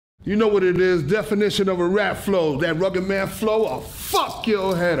You know what it is, definition of a rap flow. That rugged man flow, I'll fuck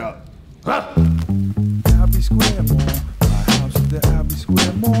your head up. Huh? Abbey Square Mall. My house is the Abbey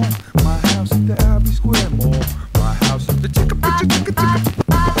Square Mall. My house is the Abbey Square Mall. My house is the chicka.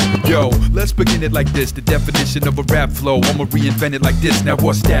 Yo, let's begin it like this. The definition of a rap flow, I'ma reinvent it like this. Now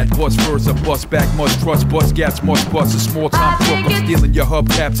what's that? Bust versa, bust back, must trust, bust gas, must bust. A small time crook, I'm stealing your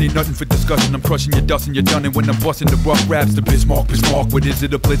hubcaps. Ain't nothing for discussion, I'm crushing your dust and you're done. And when I'm busting the rough raps, the Bismarck. What is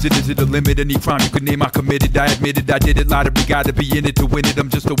it, a blizzard? Is it a limit? Any crime you could name I committed, I admit it. I did it, lottery, gotta be in it to win it. I'm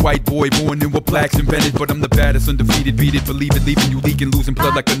just a white boy born in what blacks invented. But I'm the baddest, undefeated, beat it, believe it. Leaving you leaking, losing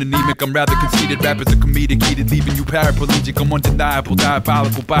blood like an anemic. I'm rather conceited, rappers are comedic, heated, leaving you paraplegic. I'm undeniable,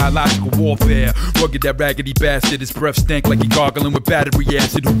 diabolical, biological warfare. Rugged, that raggedy bastard, his breath stank like he gargling with battery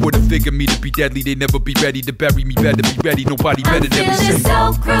acid. Who would've figured me to be deadly? They never be ready to bury me, better be ready. Nobody better than me. I'm feeling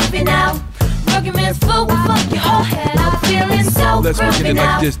so groovy now. Rugged man's flow will fuck your whole head. I'm feeling so Let's begin it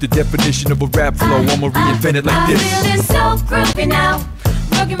like this, the definition of a rap flow. I'ma reinvent it like this. I'm feeling so groovy now.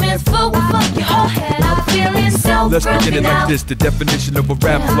 Rugged man's flow will fuck your whole head. I'm feeling so Let's begin it like this, the definition of a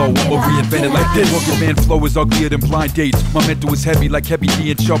rap flow. I'ma reinvent it like this. Rugged man flow is uglier than blind dates. My mental is heavy like Heavy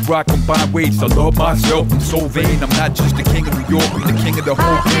D and Chubb Rock combined weights. I love myself, I'm so vain. I'm not just the king of New York, I'm the king of the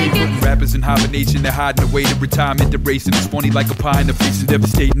whole game. Putting rappers in hibernation, they're hiding away to retirement, they're racing. It's funny like a pie in the face is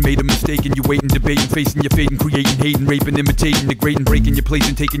devastating. Made a mistake and you waiting, debating, facing your fate and creating, hating, raping, imitating, degrading, breaking your place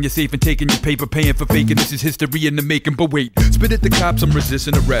and taking your safe and taking your paper, paying for faking. This is history in the making, but wait, spit at the cops, I'm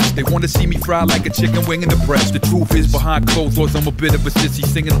resisting arrest. They wanna see me fry like a chicken wing in the breast. The truth is behind closed doors, I'm a bit of a sissy,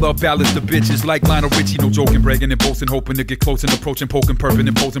 singing love ballads to bitches like Lionel Richie. No joking, bragging and boasting, hoping to get close and approaching, poking, perping,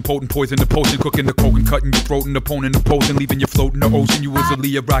 imposing, potent poison, the potion, cooking the coke and cutting your throat and opponent opposing, leaving you floating the ocean. You was a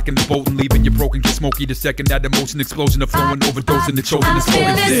Leah rocking the boat and leaving you broken, get smoky the second that emotion explosion of flowing, overdosing the chosen, the smoking.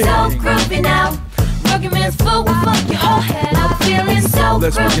 I'm feeling so groovy now. Rugged man's flow will fuck your whole head. I'm feeling so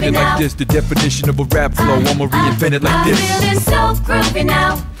Let's begin it like this, the definition of a rap flow. I'ma reinvent it like this. I'm feeling so groovy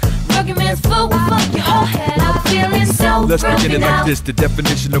now. Rugged man's flow will fuck your whole head. I'm feeling so Let's begin it like this, the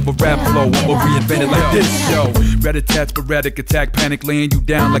definition of a rap flow. I'ma reinvent it like this. Yo, rat-a-tat, sporadic attack, panic, laying you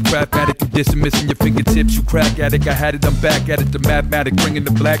down like crap addict. You dissing, missing your fingertips, you crack addict. I had it, I'm back at it, the mathematic, bringing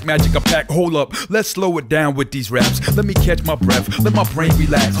the black magic. I pack, hold up, let's slow it down with these raps. Let me catch my breath, let my brain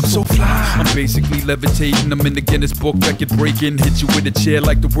relax. I'm so fly, I'm basically levitating. I'm in the Guinness Book, record breaking. Hit you with a chair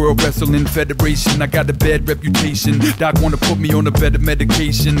like the World Wrestling Federation. I got a bad reputation, doc wanna put me on a better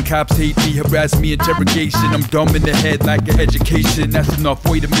medication. Cops hate me, harass me, interrogation. I'm dumb in the head like an education. That's enough,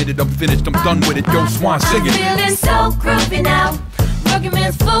 wait a minute, I'm finished, I'm done with it. Yo, Swan, sing it. I'm feeling so groovy now. Rugged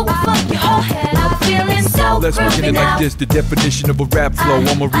man's flow will fuck your whole head. I'm feeling so Let's begin it like this, the definition of a rap flow.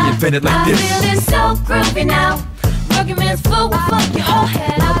 I'ma reinvent it like this. I'm feeling so groovy now. Rugged man's flow will fuck your whole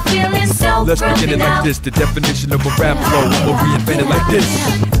head. I'm feeling so Let's begin it like this, the definition of a rap flow. I'ma reinvent it like this.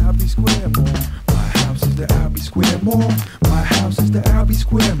 Abbey Square Mall. My house is the Abbey Square Mall. My house is the Abbey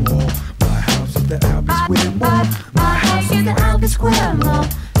Square Mall. My house is the Abbey Square Mall. My house is the Abbey Square Mall.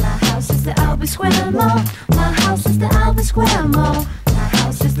 My house is the Abbey Square Mall. My house is the Abbey Square Mall. My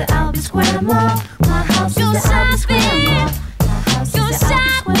house is the Abbey Square Mall. My house is the Abbey Square Mall. My house is the Abbey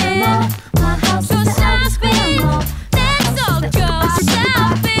Square Mall. My house is the Abbey Square Mall. Let's all go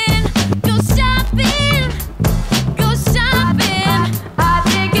shopping. Go shopping. Go shopping. I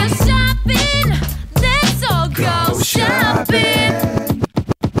think go shopping. Let's all go shopping.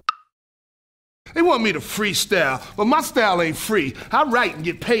 They want me to freestyle, but my style ain't free. I write and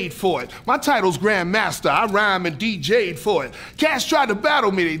get paid for it. My title's Grandmaster, I rhyme and DJ'd for it. Cats tried to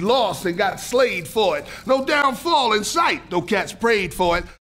battle me, they lost and got slayed for it. No downfall in sight, though cats prayed for it.